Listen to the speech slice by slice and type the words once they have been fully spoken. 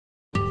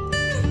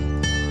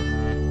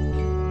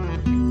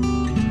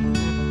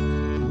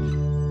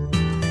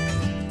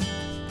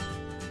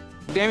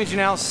Damage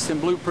analysis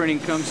and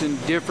blueprinting comes in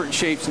different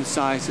shapes and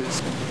sizes.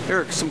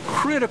 There are some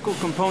critical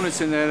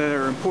components in that that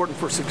are important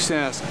for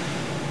success.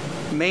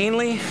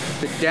 Mainly,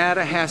 the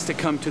data has to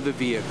come to the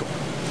vehicle.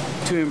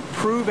 To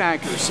improve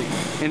accuracy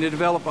and to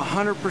develop a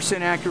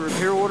 100% accurate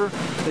repair order,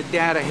 the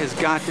data has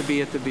got to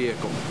be at the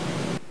vehicle.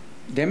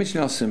 Damage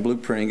analysis and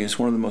blueprinting is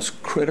one of the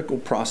most critical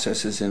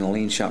processes in a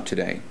lean shop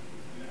today.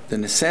 The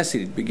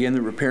necessity to begin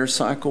the repair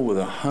cycle with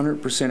a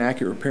 100%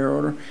 accurate repair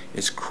order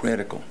is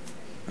critical.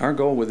 Our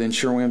goal within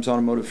Sherwin-Williams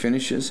Automotive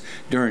Finishes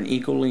during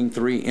EcoLean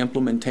 3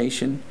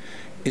 implementation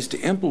is to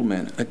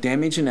implement a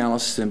damage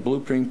analysis and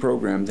blueprinting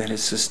program that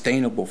is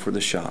sustainable for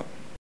the shop.